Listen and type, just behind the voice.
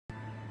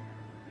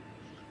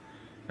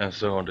And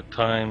so the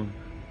time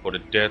for the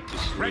dead to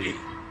sleep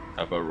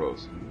have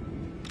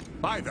arisen.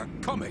 By the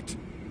comet!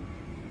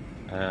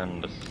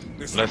 And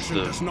This let action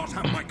does not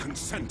have my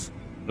consent.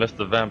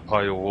 the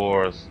vampire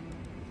wars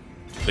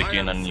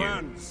begin I am anew.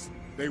 France.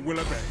 They will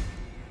obey.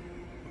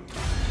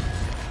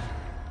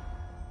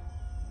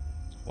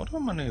 What how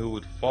many who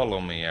would follow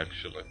me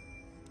actually?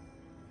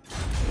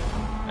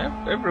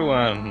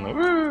 Everyone!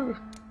 Woo!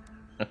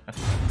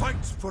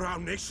 Fight for our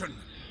nation.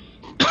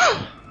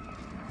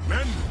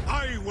 Men,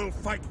 I will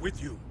fight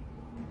with you.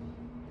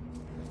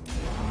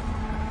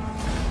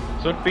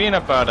 So it's been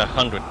about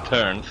 100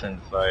 turns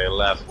since I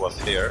last was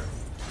here.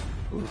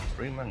 Ooh,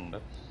 3 men,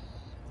 that's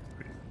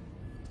pretty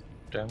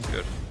damn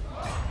good.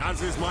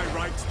 As is my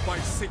right by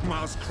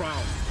Sigmar's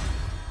crown.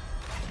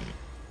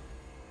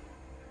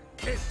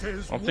 It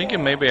is I'm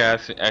thinking maybe I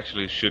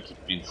actually should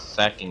have been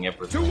sacking to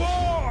everything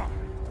war!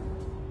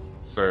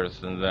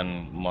 first and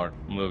then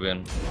move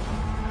in.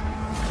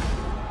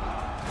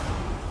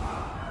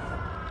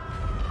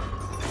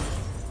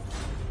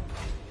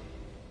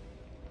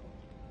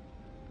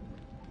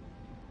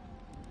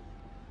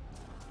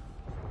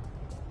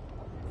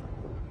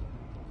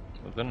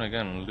 But then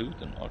again, loot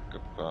and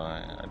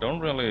occupy. I don't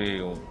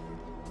really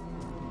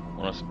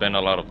want to spend a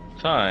lot of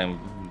time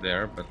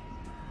there, but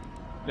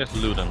just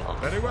loot and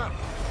occupy. Very well.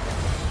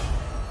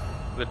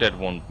 The dead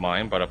won't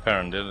mind, but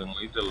apparently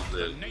they'll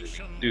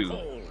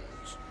do.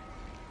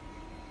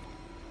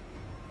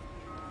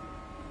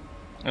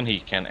 And he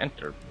can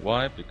enter.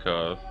 Why?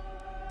 Because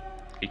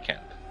he can't.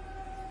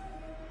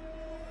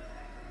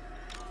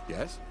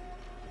 Yes?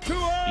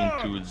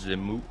 Into the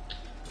moot.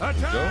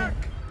 Attack!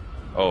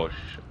 Oh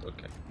shit,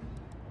 okay.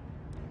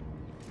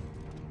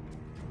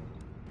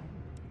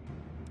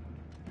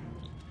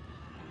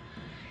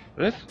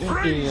 This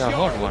will be a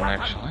hard one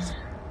actually.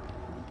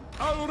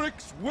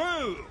 Ulrich's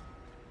will!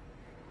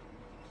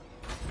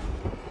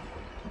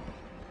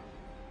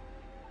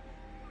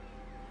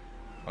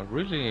 I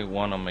really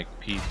want to make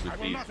peace with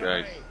these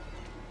guys.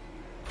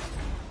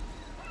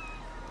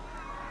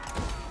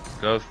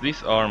 Because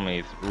this army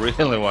is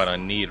really what I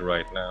need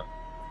right now.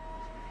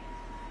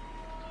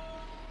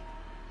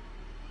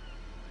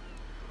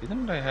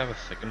 Didn't I have a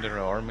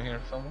secondary army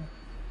here somewhere?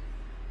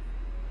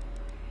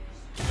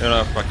 You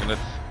know, fucking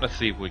let's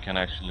see if we can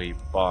actually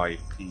buy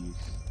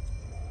peace.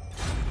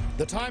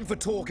 The time for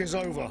talk is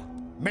over.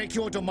 Make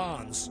your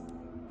demands.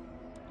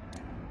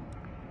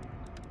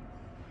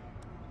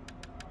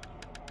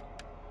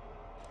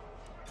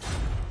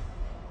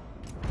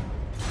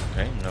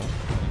 Okay, no.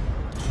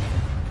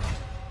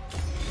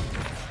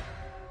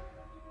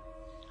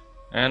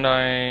 And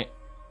I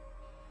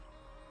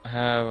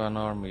have an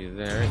army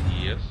there.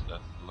 Yes,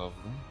 that's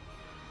lovely.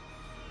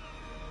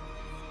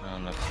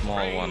 And a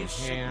small one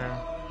here.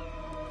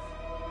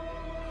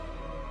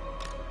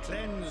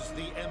 Cleanse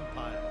the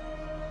Empire.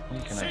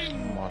 You can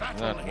actually march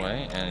that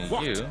way, and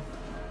you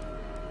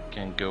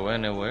can go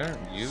anywhere.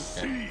 You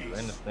can do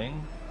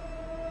anything.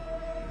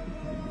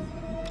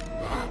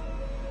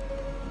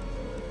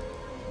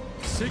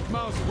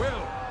 Sigmar's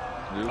will!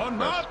 You On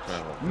fast march!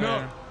 travel No,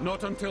 there.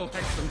 not until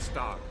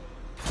Hexenstad.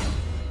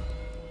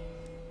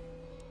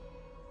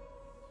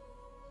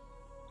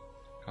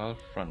 Carl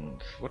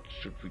Franz, what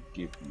should we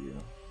give you?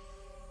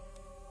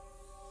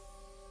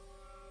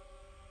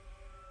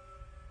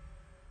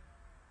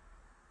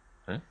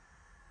 Huh?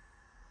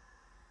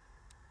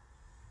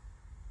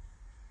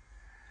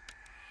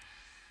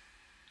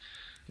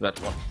 That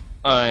one.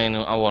 I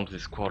know, I want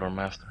this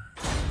quartermaster.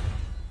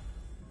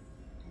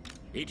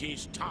 It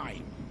is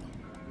time.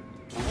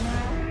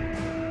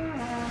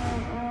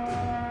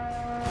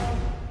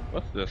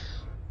 What's this?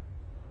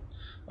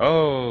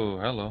 Oh,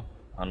 hello.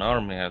 An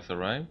army has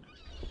arrived.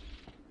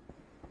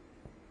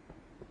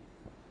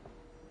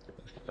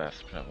 Let's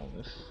fast travel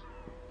this.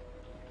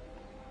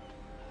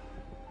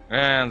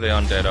 And the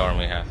undead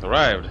army has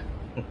arrived.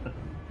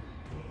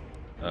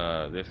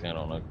 This can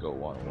only go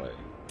one way.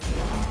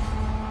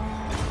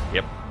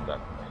 Yep, that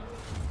way.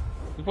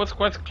 It was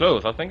quite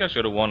close. I think I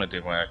should have won it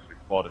if I actually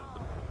fought it.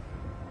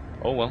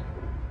 Oh well.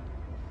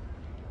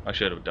 I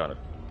should have done it.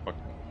 Fuck.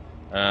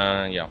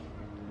 Yeah.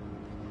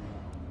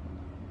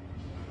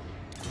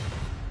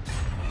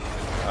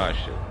 I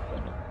should have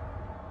done it.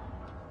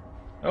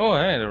 Oh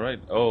hey, they're right.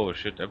 Oh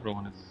shit,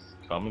 everyone is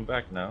coming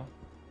back now.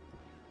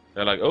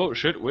 They're like, oh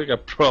shit, we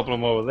got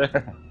problem over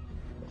there.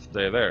 Let's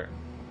stay there.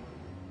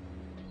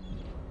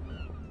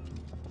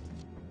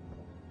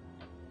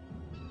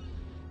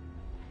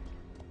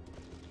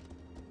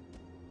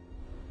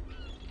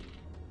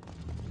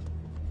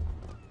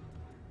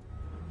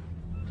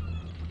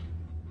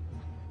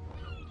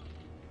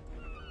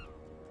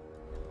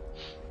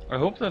 I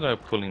hope that I'm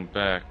pulling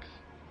back.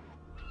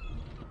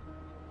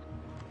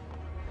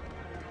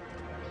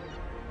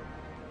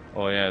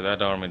 Oh yeah,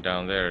 that army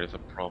down there is a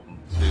problem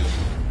too.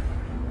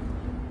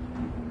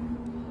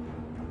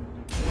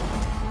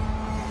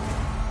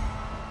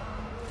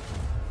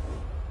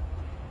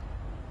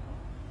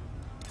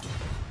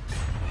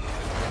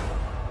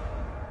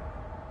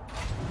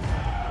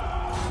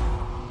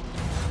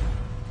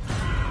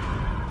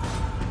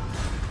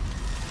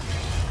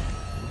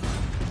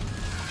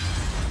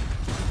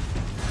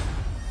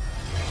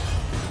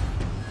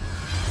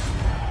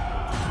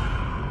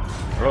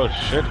 Oh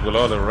shit, with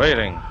all the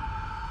raiding.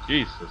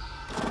 Jesus.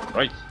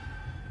 Right.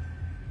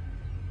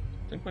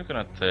 I think we're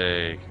gonna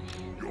take...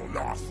 Your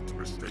last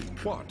mistake.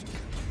 What?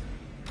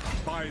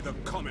 By the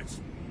comet.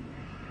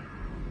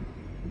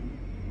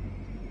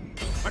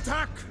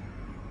 Attack!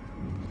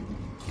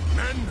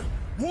 Men,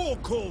 war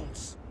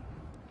calls!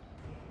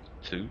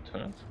 2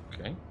 turns,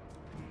 okay.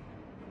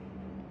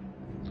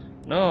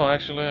 No,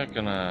 actually I'm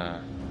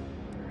gonna...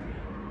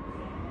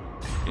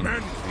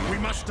 Men, we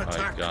must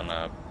attack! I'm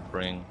gonna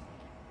bring...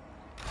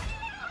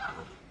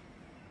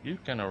 You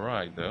can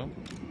ride though.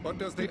 What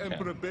does the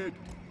Emperor bid?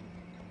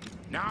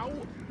 Now,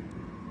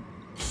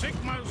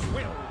 Sigma's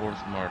will.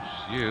 Fourth march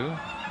you.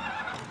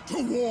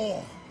 To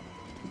war!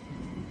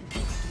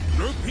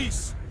 No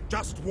peace,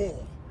 just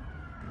war.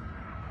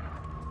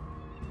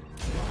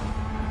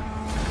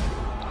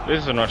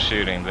 This is not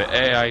shooting, the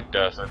AI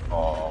does it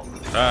all the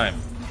time.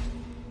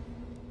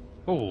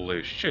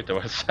 Holy shit, that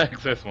was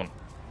this one.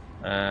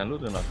 And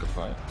Ludin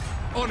occupy.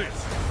 On it!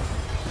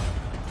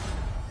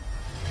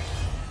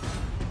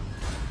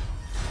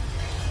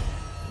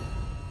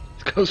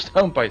 It goes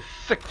down by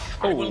 6.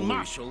 I will Holy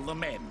marshal the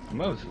men.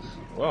 Moses.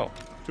 Wow.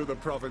 To the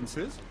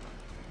provinces.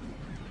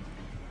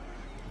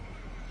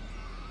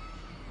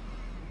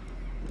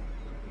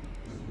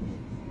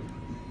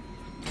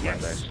 I'd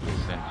actually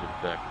send you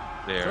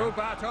back there To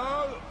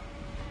battle!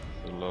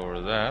 to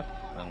lower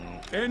that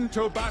and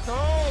Into battle!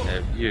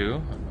 have you.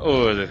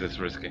 Oh, this is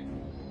risky.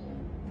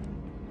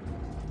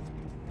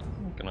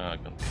 I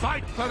can...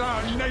 Fight for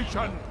our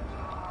nation!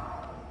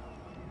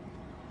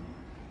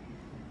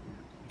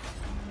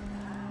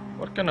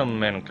 What kind of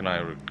men can I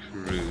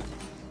recruit?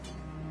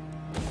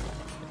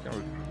 I can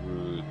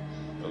recruit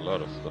a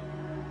lot of stuff.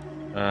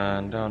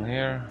 And down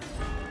here,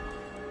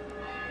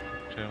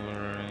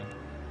 artillery.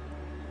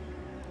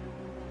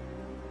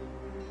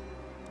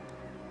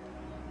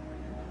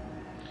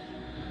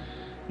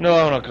 No,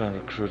 I'm not gonna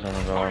recruit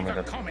another army.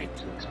 That's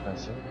too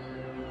expensive.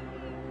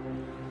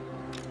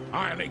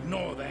 I'll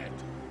ignore that.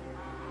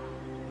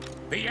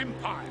 The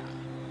Empire.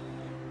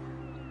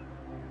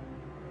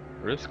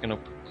 Risk and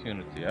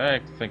opportunity. I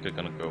think I'm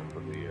gonna go for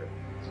the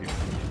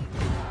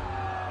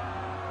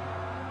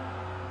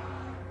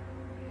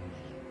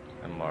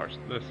and march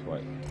this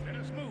way. Let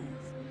us move.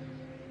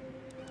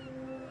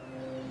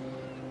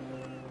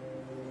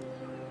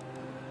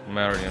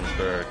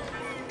 Marienburg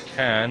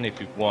can,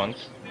 if it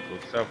wants, go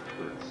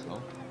southward.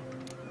 So,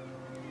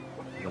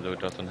 even though it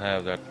doesn't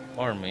have that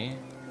army.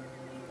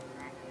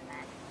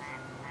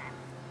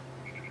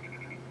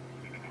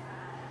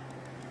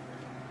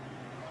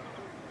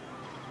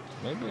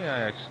 Maybe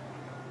I actually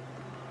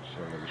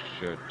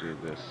should do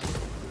this.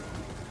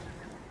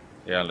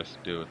 Yeah, let's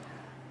do it.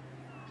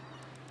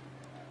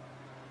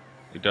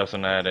 It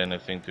doesn't add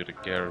anything to the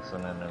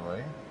garrison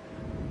anyway.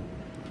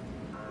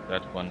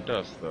 That one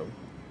does though.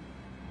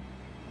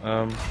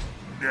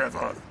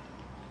 Never!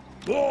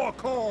 War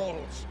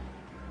calls!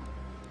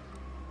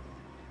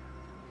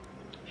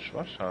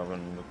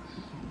 Schwarzhaven looks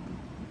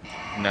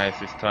nice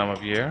this time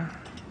of year.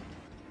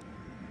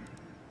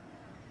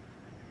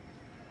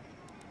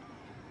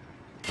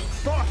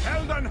 For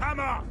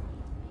Heldenhammer!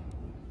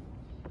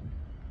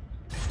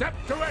 Step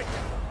to it!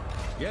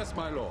 Yes,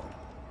 my lord.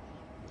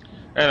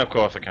 And of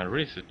course I can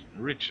reach it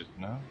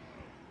now.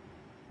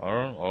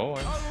 Oh,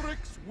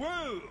 Ulrich's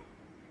will!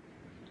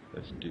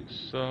 let's do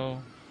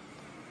so.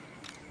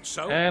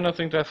 So, And I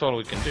think that's all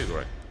we can do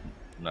right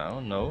now.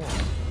 No.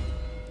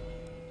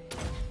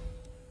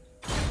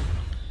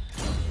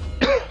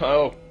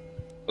 Oh,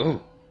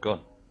 God!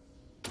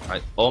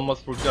 I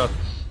almost forgot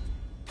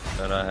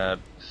that I had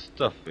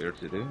stuff here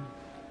to do.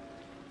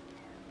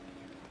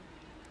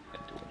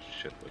 Can't do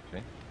shit,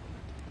 okay.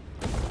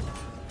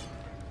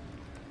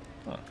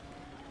 Huh.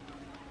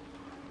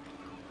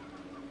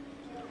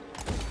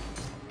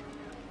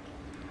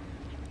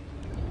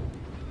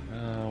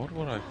 What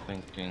was I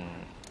thinking?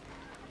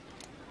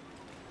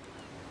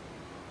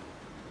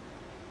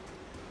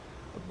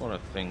 What was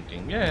I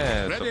thinking?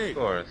 Yes, Ready. of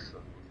course.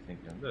 I'm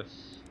thinking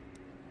this.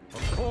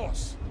 Of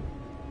course.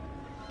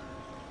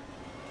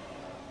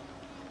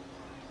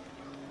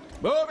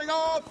 Moving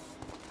off!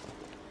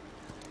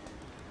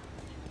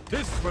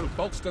 This will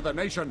bolster the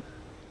nation.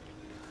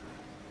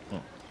 I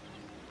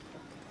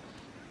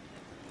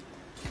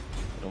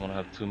don't want to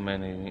have too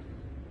many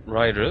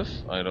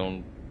riders. I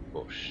don't...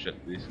 Oh shit,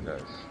 these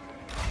guys.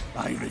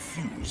 I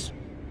refuse.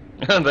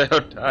 And they are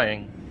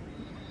dying.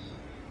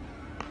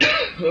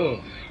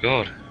 Oh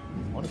God.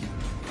 What?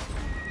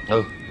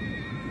 Oh.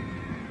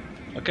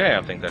 Okay,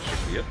 I think that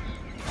should be it.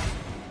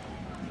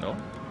 No?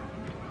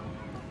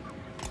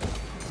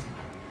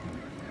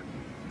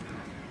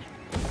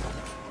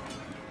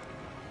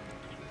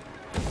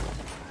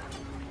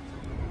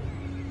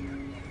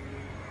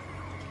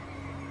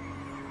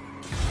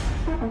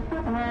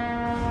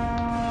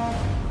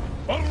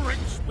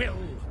 Ulrich's will.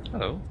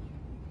 Hello.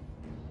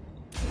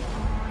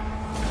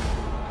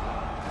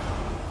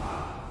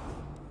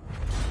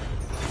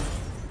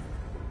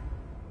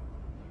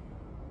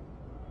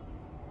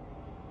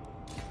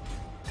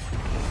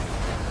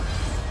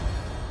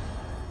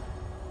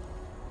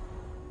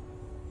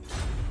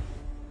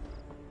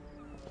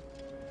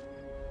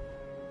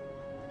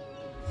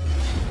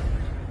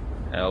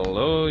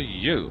 Hello,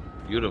 you.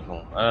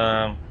 Beautiful.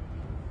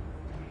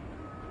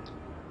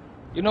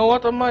 You know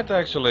what? I might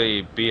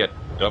actually be a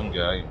dumb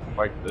guy and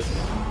fight this.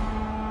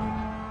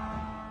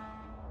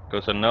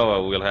 Because I know I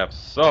will have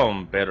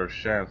some better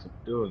chance of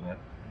doing it.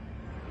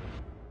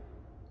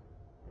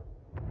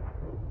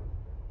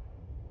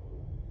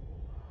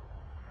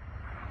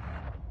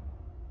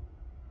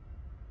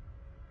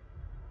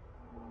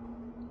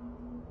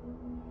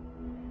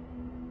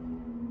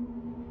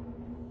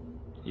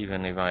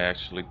 Even if I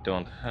actually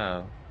don't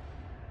have.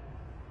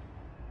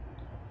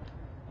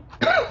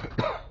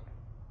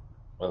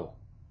 Oh.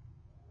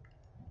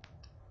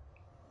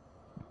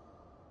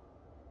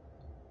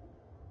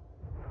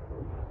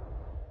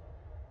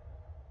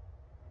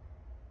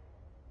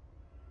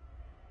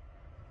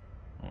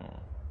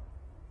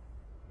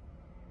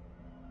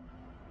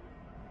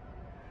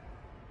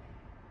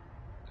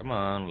 Come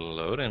on,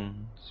 load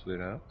in,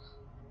 sweetheart.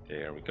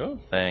 There we go.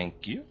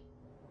 Thank you.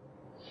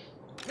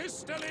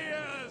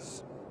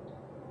 Pistoliers!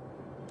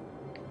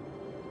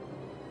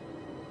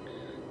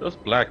 Those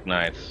black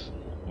knights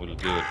will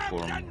do it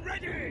for me.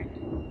 Ready!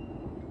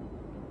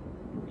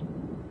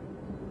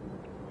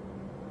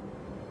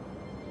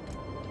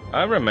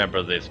 I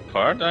remember this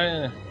part.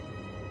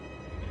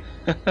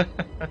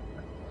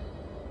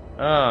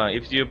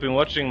 If you've been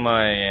watching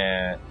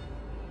my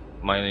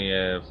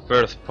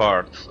first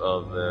parts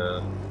of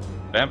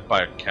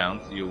vampire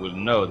counts, you will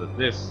know that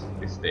this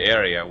is the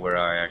area where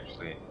I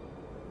actually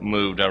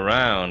moved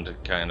around,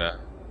 kinda.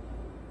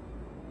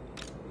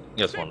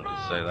 Just wanted to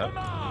say that.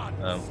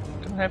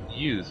 Can I have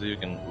you so you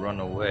can run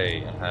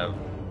away and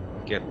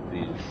get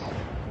these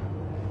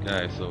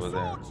guys over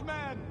there?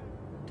 Swordsmen!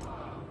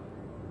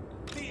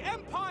 The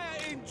Empire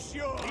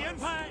endures! The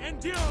Empire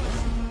endures!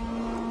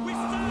 We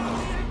serve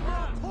the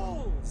Emperor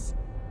calls!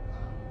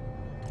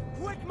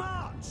 Quick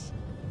march!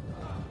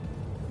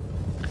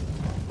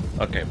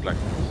 Okay, black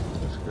knights.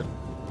 That's good.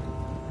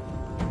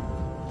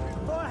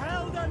 For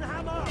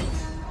Heldenhammer!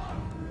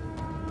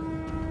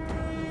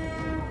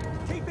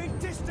 Keeping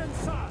distance,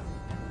 sir!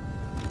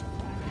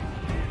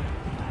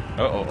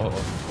 Oh.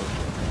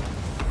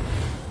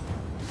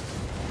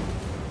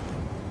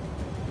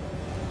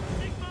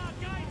 Sigmar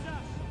guides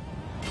us!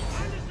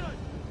 Anderson!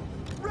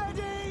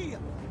 Ready!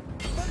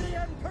 For the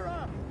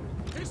Emperor!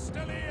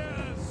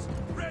 Pistoliers!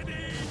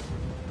 Ready!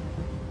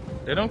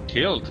 They don't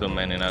kill too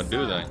many now,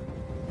 do they?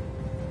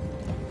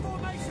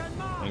 Formation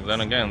march! And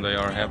then again, they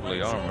are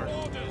heavily armored.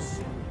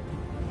 Orders.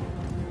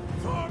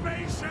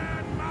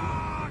 Formation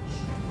march!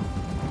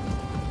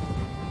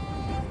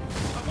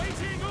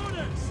 Awaiting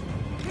orders!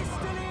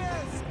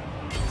 Pistoliers!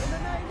 In the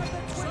name of the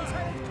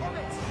twin-tailed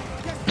comet!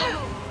 Yes,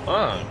 General!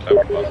 Ah,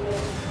 clever puzzle.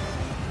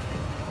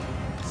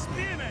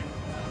 Spearmen!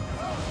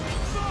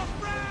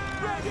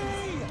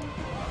 Ready!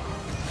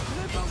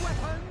 Limber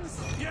weapons!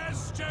 Yes,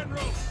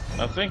 General!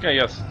 I think I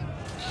just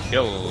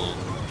killed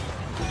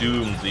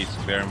Doomsday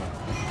spearmen.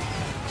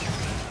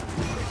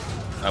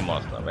 I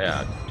must have, yeah,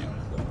 I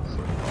doomed them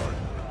so hard.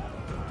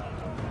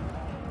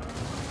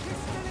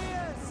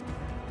 Pistoliers!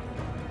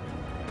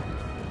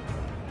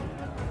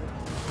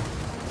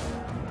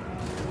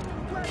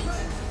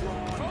 Weapons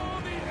drawn! For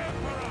the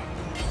Emperor!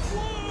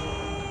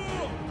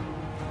 War!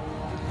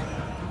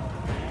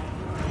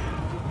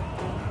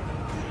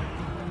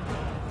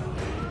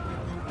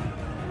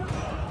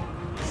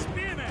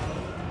 Spearmen!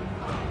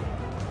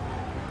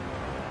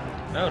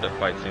 Now the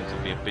fight seems to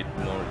be a bit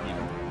more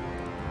even.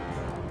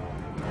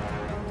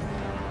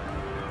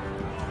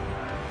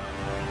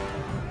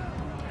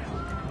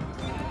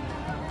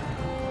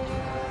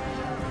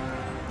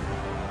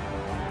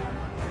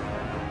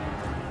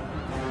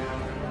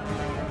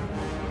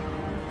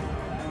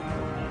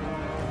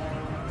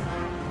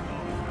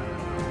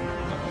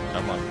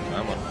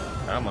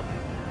 Come on.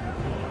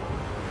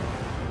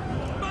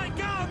 My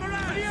God,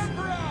 Moran! The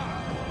Emperor!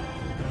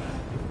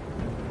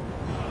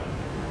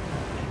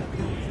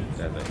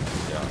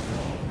 Yeah.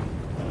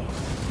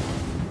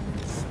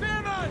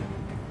 Spearman!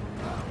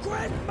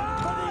 Quick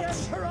march!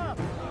 For the Emperor!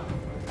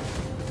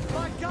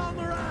 My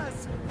Galmaraz!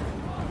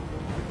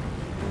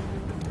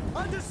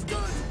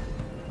 Understood!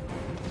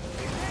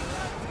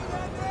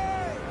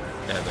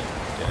 Yeah, they're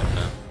dead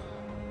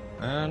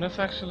now. Let's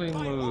actually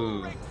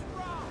move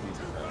these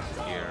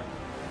guys here.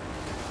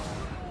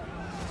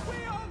 We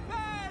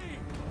obey!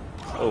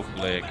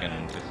 Hopefully I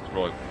can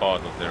destroy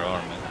part of their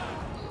army.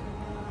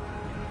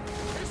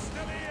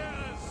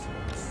 Pistoliers!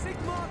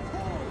 Sigmar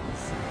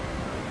calls!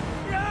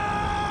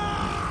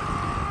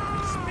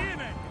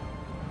 Spearmen!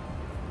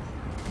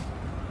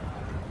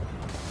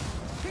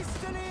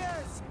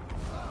 Pistoliers!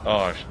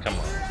 Oh, come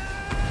on.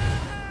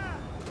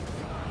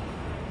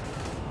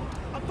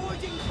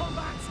 Avoiding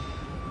combat!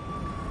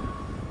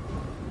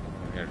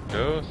 Here it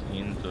goes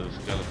into the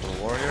skeletal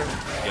warrior,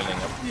 killing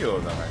a few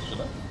of them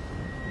actually.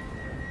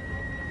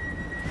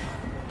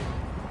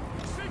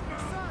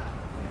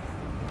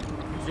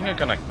 I think I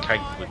can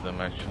kite with them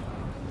actually.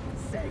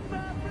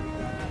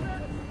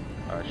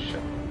 Ah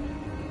shit.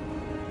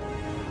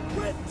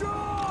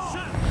 Withdraw!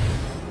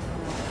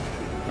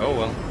 Oh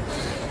well.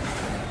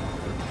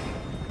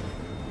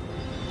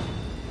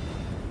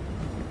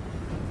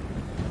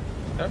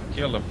 I've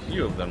killed a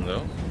few of them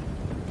though.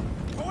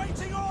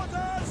 Awaiting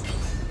orders!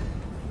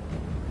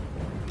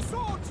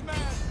 Swordsman!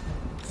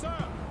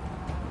 Sir!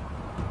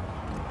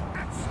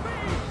 At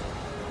speed!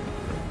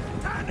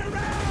 Turn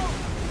around!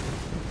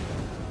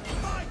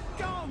 My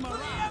God,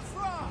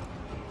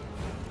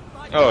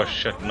 Oh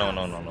shit, no,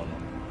 no, no, no, no.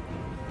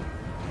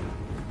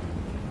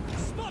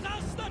 Spot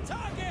us the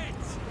target!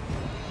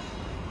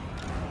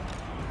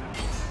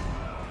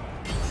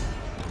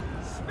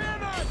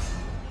 Spearman!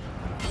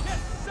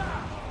 Yes, sir!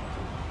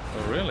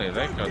 Oh really?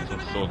 They got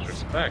some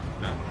soldiers back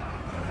now.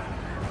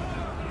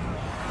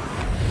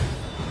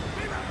 We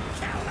will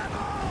kill them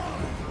all!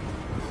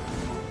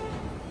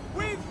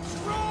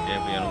 Withdraw! Yeah,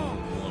 we have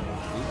one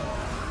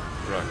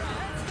drug.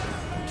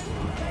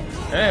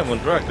 Hey, one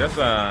drug.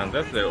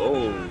 That's the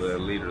old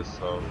leaders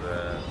of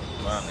the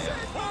Mania.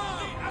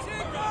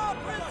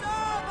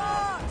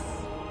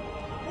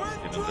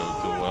 Didn't go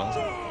too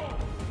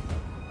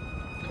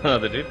well.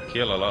 They did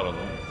kill a lot of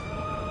them.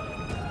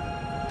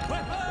 No, no,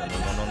 no,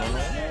 no, no, no.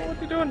 What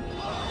are you doing?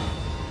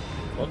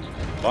 What?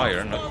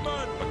 Fire, not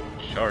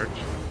fucking charge.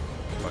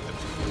 Fuck it.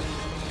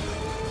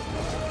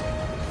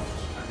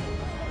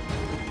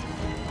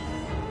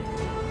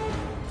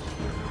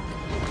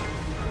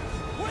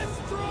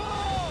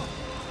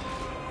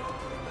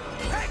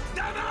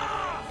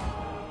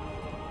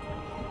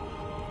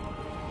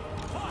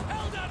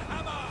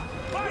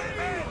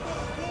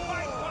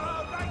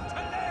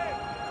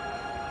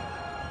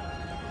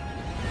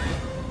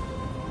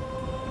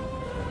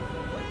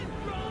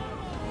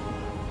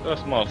 A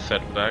small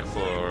setback for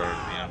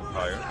the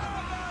Empire.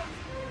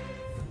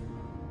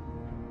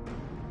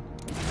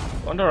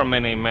 Wonder how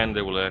many men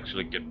they will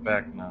actually get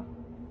back now.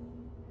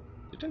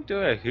 Didn't do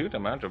a huge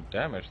amount of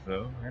damage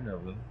though, any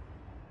of them.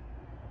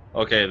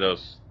 Okay,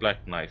 those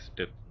Black Knights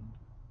did.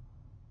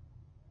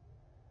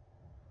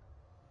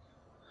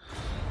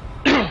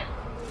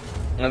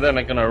 And then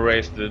I'm gonna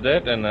raise the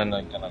dead, and then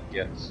I'm gonna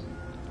get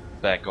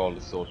back all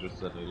the soldiers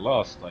that I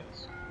lost, I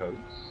suppose.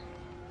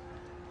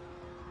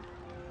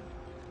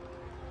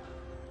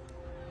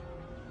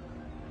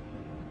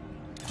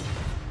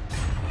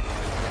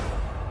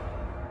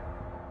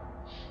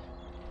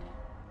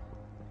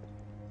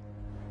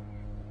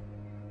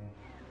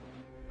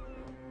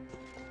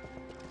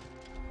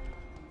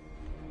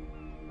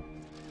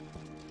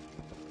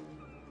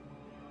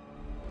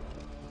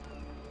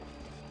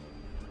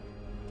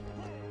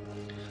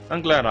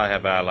 I'm glad I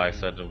have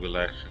allies that will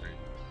actually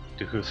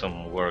do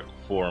some work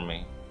for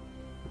me.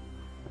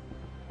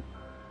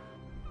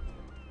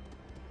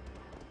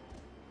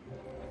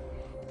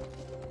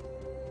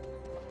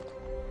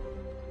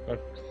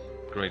 But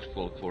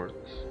grateful for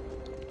it.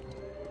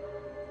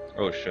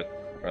 Oh shit,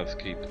 let's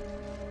keep.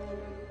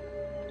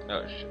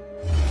 Oh shit.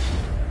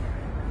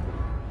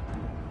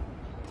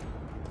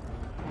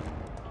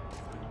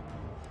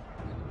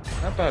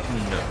 How about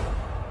no?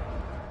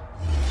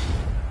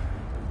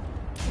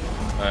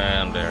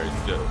 And there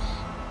it goes.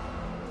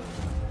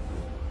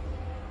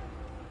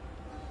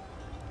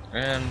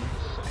 And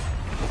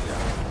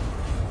yeah.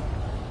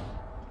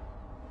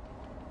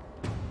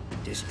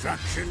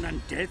 Destruction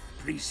and death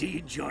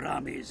precede your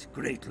armies,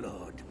 great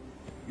lord.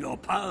 Your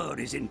power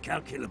is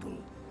incalculable.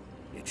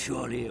 It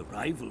surely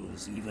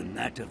rivals even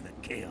that of the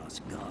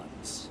Chaos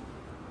Gods.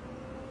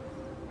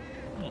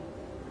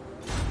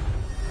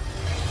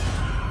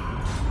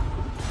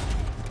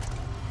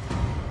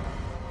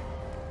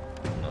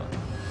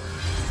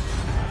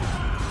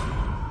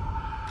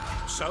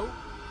 So?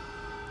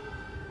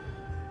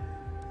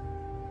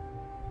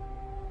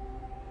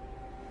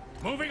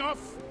 Moving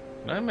off.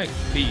 I make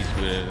peace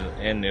with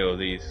any of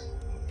these.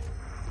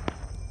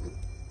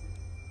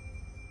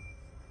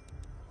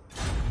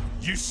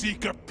 You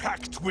seek a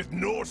pact with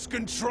Norse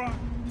control?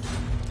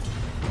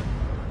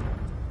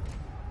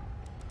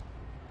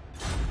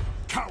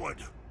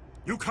 Coward!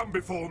 You come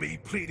before me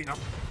pleading up.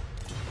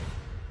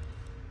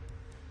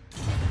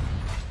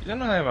 You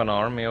don't have an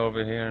army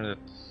over here that's...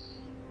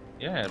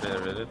 Yeah,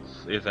 there it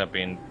is. It has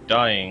been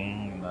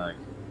dying like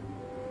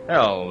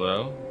hell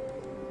though.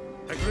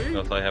 Agree?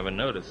 Because I haven't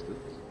noticed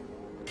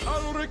it.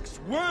 Ulrich's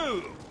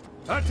will!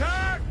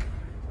 Attack!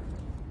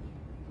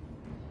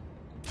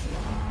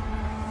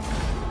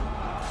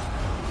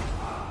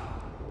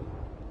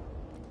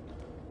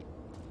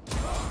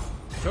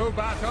 To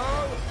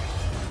battle!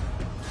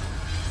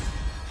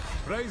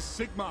 Praise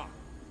Sigma!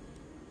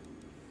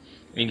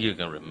 I mean, you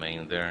can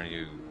remain there,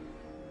 you...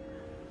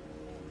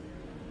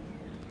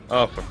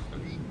 Oh, for...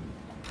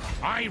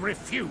 I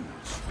refuse!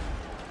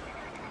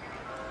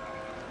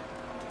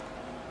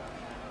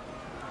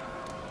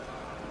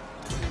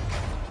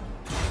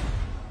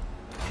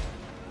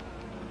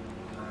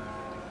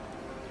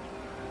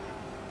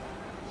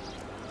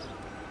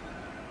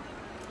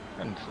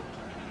 And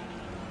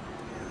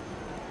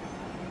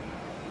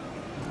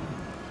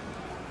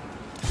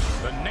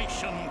The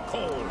nation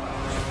calls.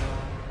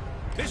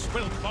 This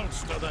will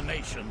bolster the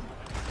nation.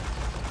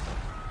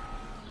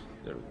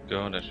 there we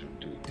go, that should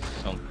do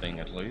something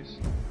at least.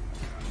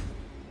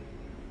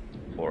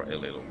 For a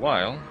little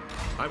while.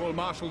 I will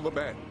marshal the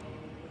men.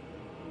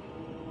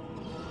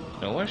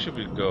 Now where should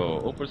we go?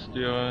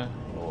 Oversteer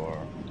or...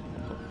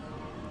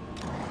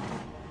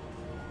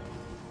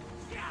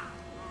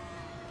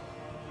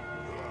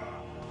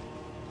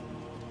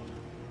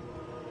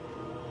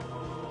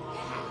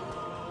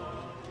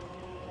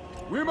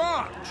 We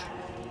march!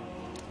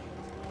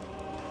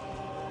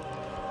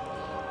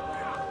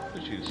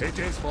 It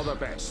is for the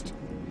best.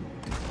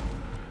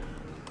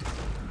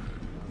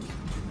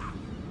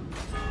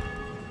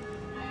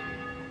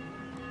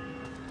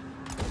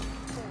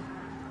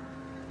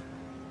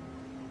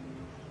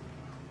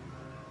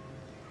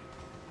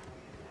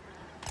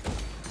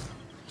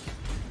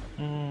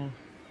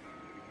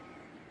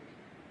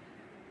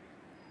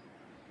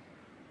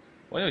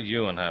 What are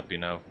you unhappy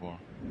now for?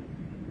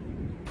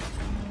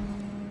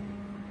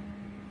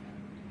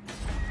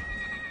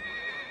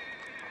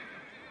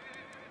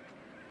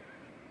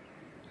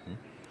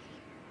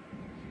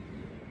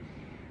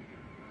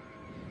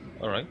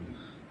 Alright.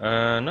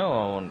 No,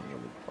 I won't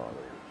really bother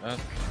with that.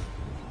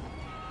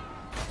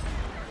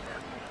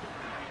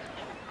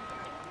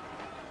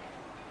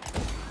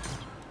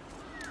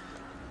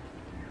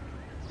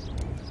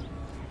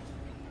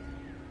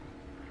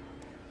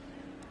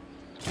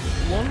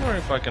 I wonder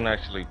if I can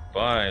actually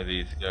buy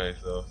these guys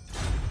though.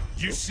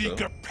 You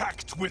seek a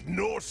pact with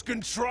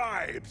Norscan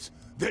tribes?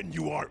 Then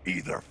you are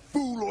either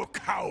fool or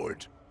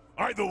coward.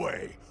 Either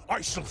way,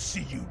 I shall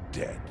see you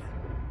dead.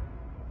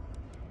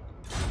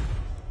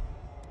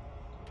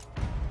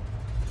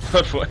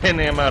 But for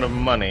any amount of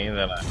money,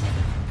 then I...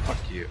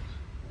 Fuck you.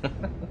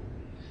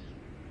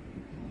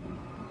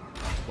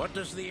 What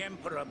does the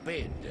Emperor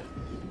bid?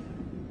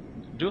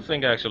 I do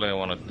think actually I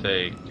want to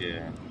take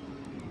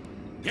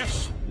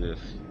Yes.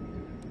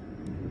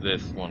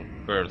 this one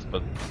first,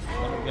 but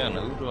then again,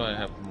 who do I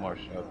have to march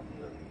out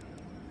with?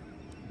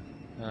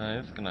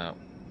 It's gonna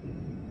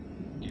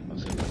keep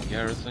us in the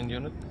garrison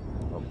unit.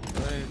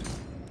 Upgrade.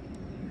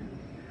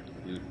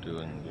 You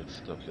doing this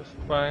stuff just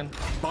fine.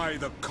 By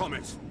the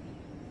comet.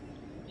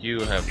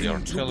 You have the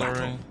Into artillery.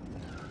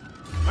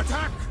 battle.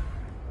 Attack!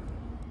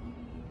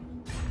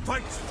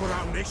 Fight for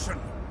our nation.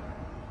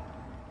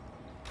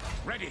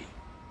 Ready.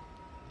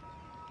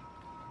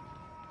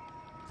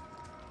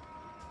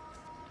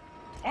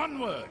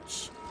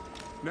 Onwards.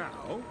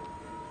 Now?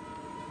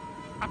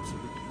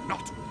 Absolutely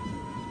not.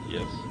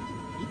 Yes,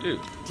 you do.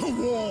 To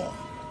war!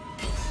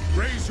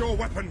 Raise your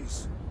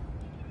weapons!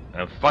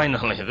 And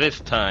finally, this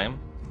time,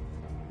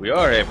 we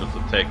are able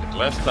to take it.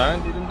 Last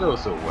time didn't go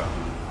so well.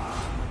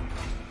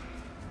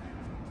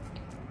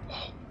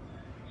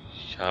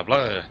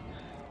 Shabla.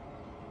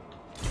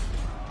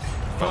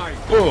 Fight!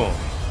 Boom!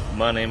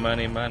 Money,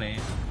 money, money.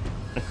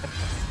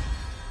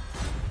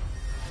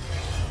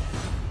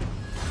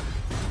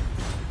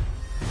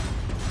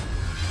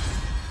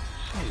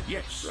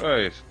 Yes.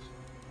 Christ.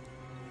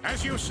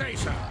 As you say,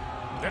 sir.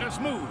 Let us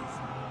move.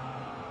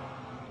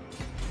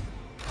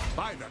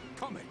 By the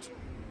comet.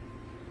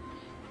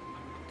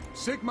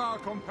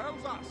 Sigmar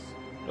compels us.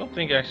 I don't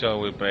think actually I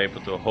will be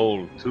able to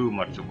hold too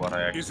much of what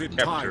I Is actually it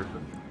captured.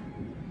 time?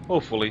 But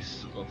hopefully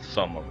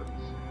some of it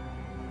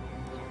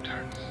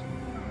returns.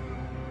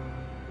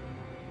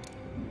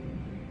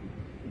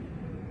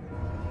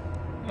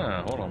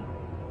 Ah, hold on.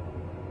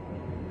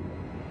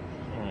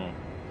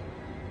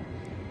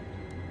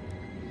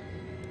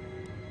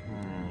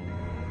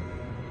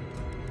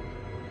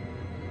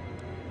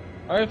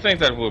 I think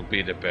that would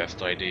be the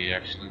best idea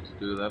actually to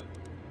do that.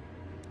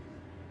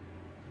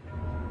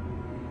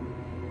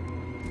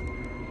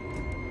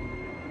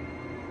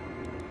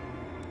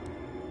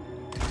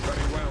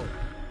 Very well.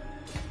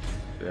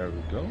 There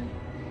we go.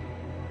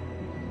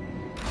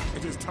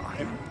 It is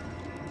time.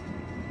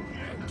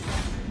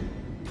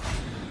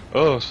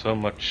 Oh, so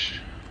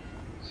much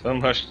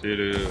to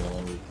do.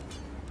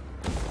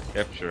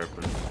 Capture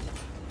everything.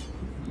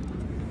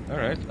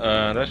 Alright,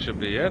 that should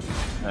be it.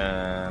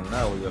 And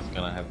now we're just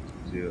gonna have to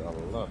do a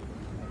lot.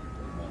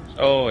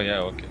 Oh yeah,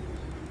 okay.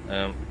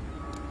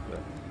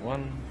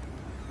 One.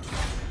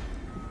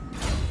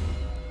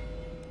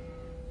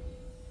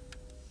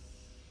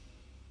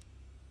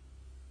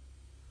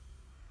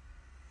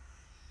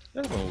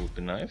 That one would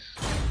be nice.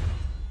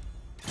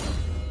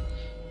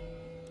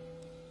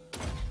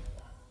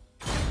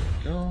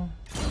 Go.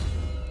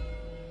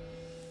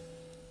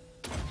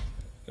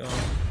 Go.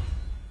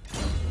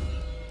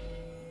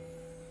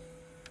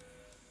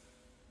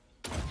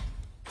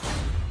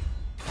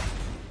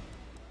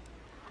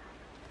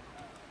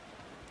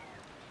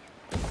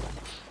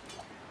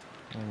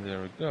 And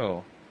there we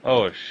go.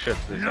 Oh shit,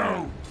 this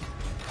No!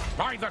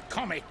 By the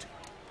comet!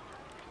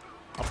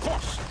 Of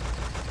course!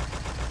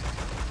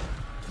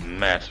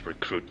 mass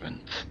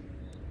recruitment.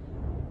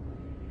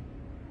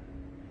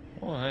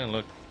 Oh hey,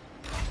 look.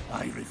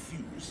 I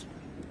refuse.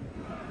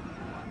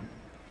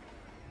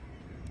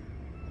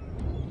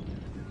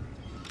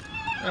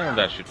 And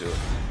that should do it.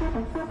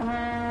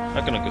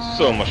 I'm gonna get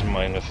so much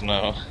minus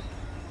now.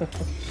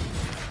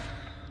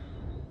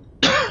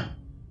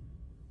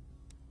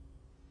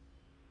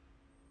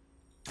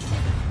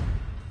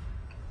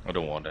 I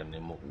don't want any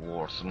more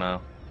wars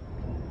now.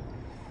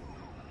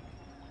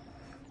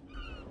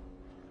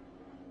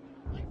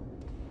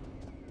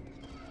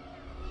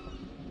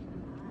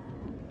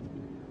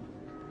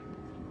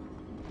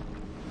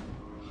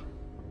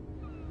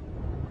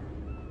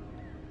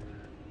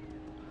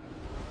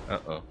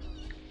 Uh-oh.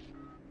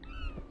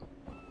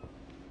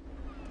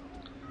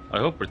 I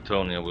hope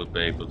Bretonia will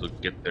be able to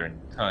get there in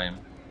time.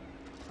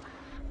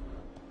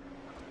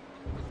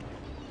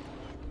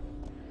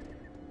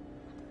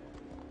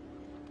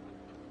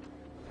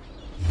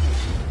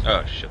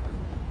 Oh shit.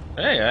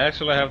 Hey, I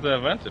actually have the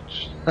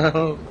advantage.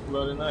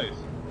 Bloody nice.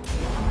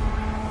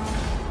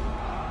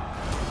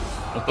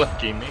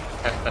 Lucky me.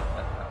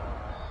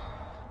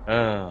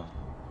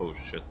 Oh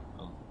shit.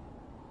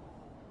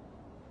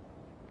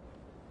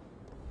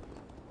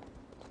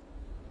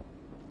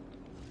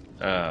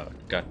 Oh,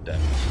 goddamn.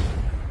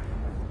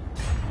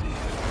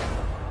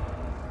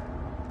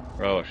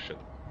 Oh shit.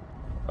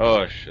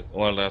 Oh shit.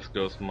 Well, that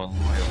goes my way.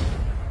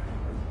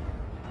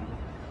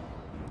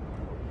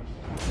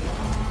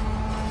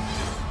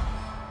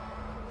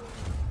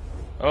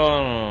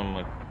 Oh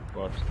my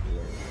god.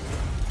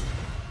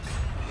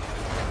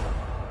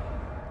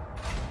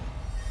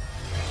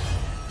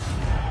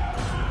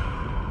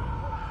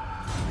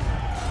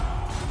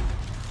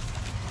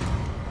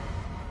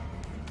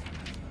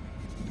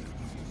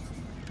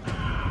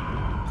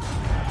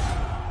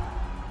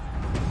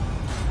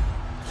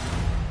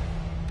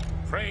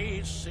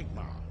 Praise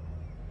Sigma.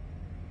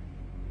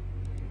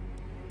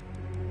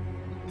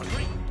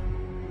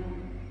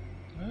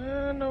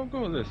 No,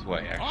 go this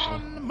way actually.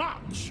 On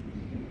march.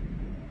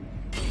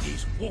 It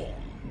is war.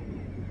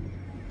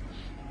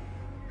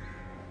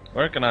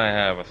 Where can I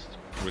have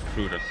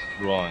recruit a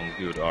strong,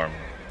 good army?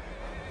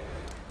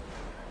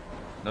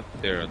 Not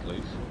there at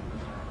least.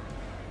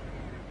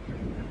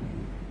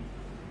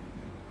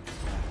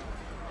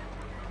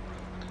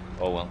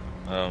 Oh well.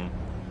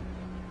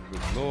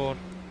 Good lord.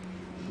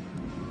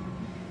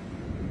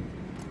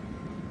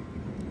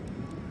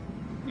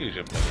 You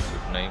should have a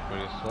good name for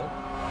yourself.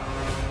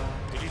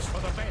 It is for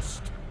the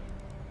best.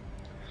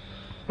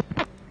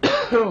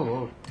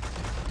 Oh,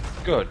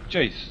 good,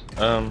 jeez.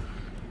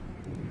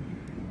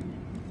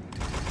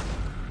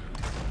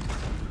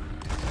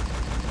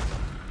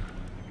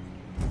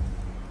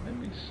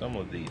 Maybe some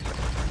of these.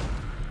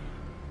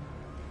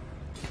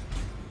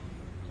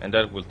 And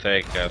that will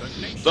take us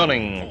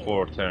stunning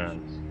 4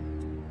 turns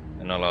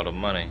and a lot of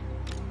money.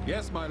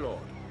 Yes, my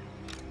lord.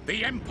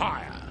 The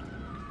Empire.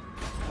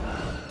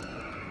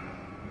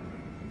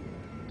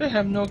 They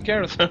have no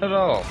garrison at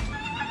all,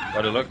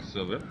 by the looks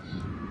of it.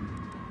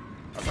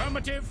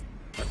 Affirmative.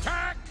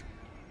 Attack.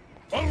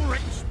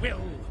 Ulrich's will.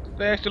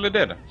 They actually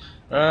did.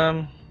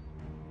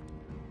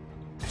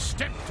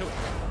 Step to it.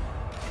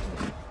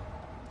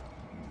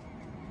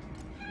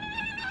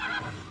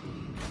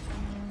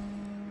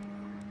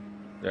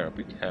 They're a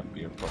bit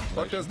happier population.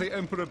 What does the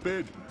Emperor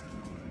bid?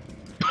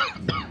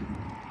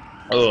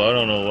 Oh, I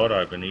don't know what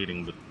I've been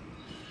eating, but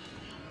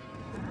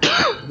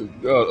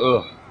God,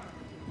 ugh,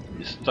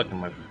 it's stuck in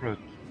my throat.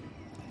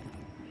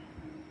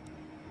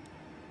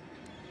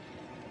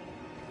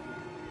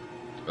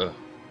 Ugh.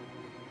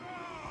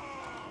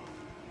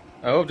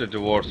 I hope the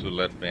dwarves will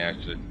let me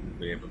actually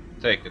be able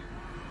to take it.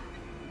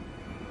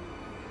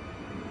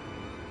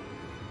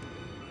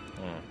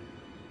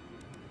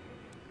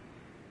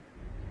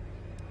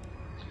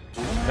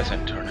 Guess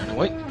I turn it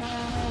away.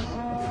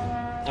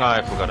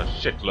 I forgot a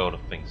shitload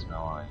of things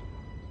now.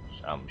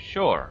 I'm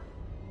sure.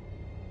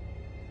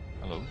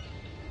 Hello.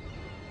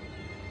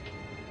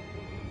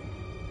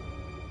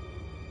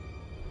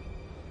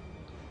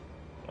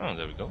 Oh,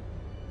 there we go.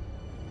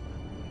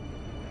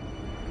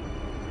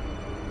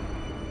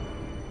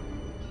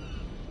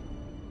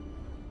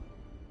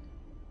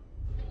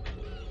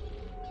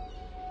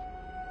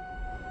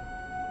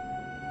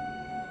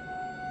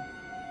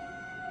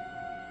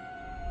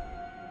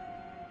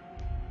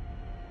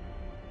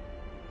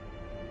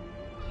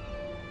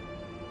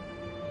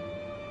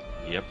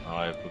 Yep,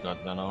 I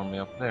forgot that army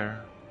up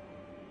there.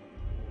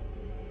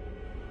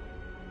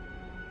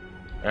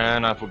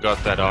 And I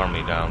forgot that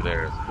army down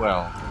there as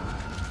well.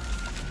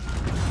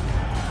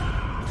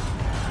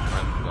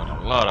 I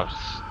forgot a lot of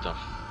stuff.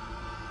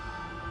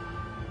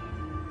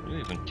 Are you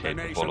even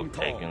capable of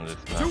taking this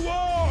now? To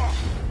war!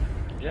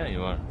 Yeah,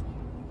 you are.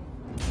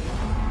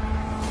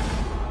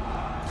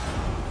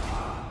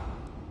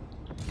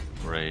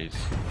 Raise.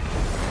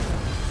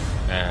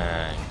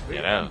 And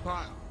get out.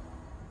 Empire.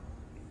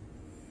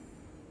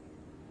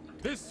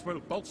 This will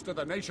bolster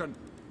the nation.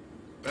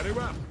 Very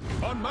well.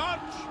 On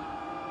march!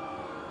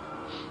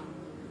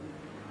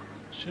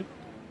 Should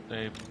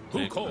they Who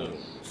take calls?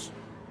 this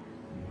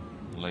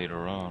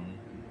later on?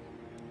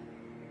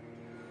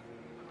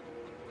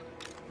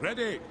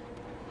 Ready.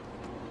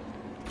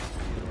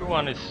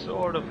 Everyone is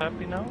sort of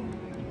happy now.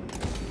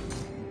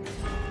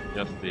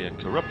 Just the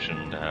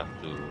corruption they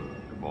have to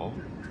remove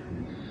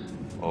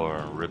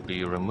or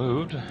be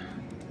removed.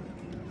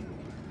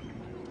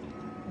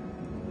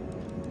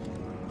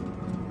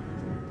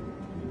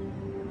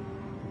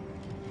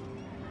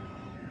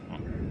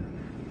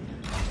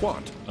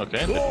 What?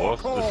 Okay, the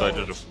dwarves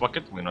decided to fuck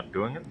it, we're not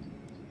doing it.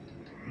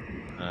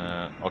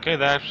 Okay,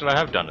 they actually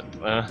have done it.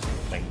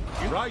 Thank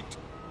you. Right.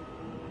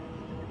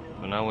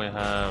 So now we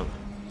have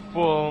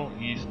full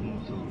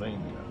Eastern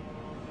Sylvania.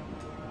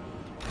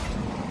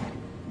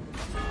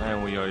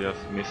 we are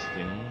just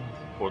missing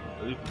for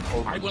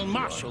I will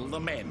marshal the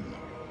men.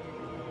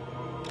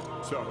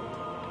 So,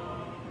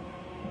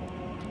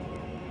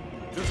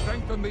 to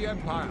strengthen the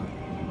Empire.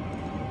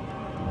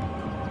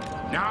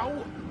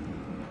 Now,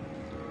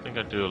 I think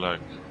I do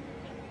like...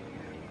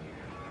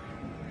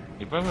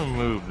 If I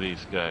remove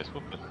these guys,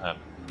 what would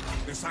happen?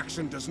 This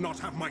action does not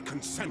have my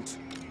consent.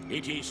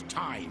 it is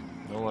time.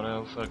 You know what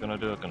else I'm gonna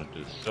do? I'm gonna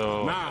do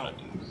so, Now. I'm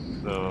gonna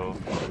do so.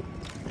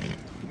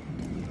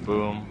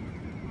 Boom.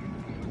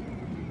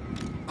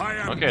 I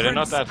am Okay, they're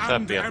not Prince that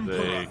and sappy as Emperor.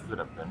 they could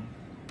have been.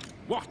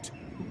 What?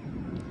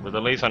 But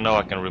at least I know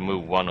I can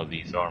remove one of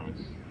these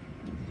armies.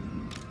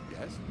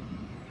 Yes?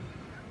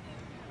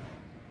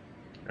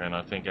 And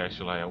I think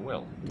actually I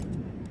will.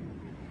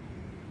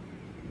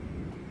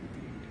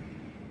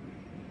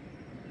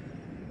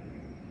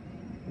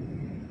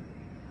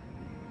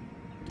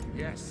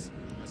 Yes.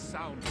 A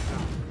sound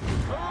sound.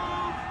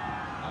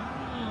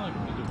 Ah,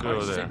 good to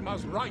go there.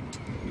 Sigma's right.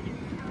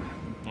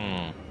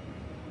 Hmm.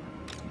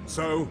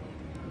 So,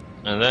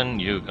 And then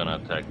you're gonna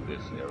attack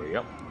this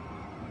area.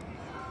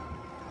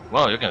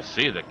 Wow, you can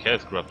see the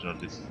chaos corruption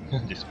are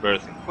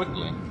dispersing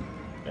quickly.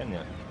 Can you?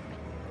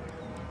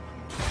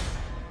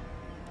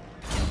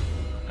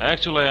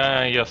 Actually,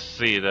 I just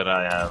see that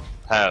I have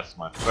passed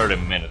my 30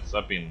 minutes.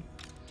 I've been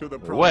to the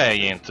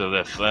way into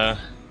this.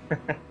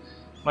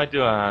 Might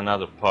do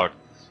another part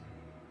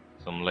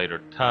some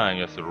later time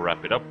just to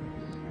wrap it up.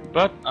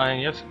 But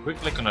I'm just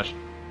quickly gonna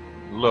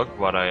look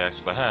what I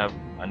actually have.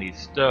 I need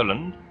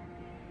stolen.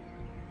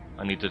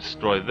 I need to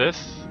destroy this.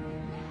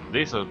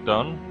 These are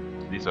done.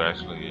 These are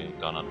actually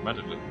done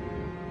automatically.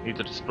 I need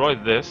to destroy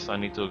this. I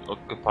need to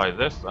occupy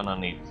this, and I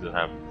need to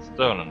have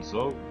stolen.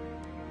 So,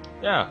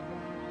 yeah,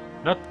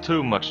 not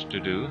too much to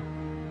do.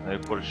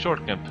 For a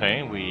short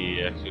campaign,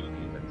 we actually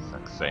need the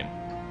exact same.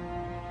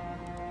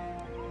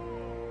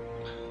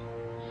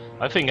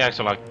 I think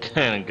actually I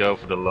can go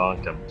for the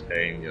long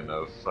campaign, you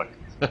know, fuck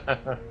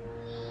it.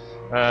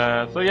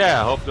 So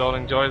yeah, I hope you all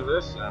enjoyed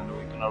this, and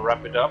we're gonna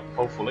wrap it up,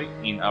 hopefully,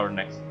 in our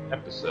next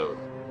episode.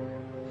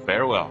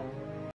 Farewell.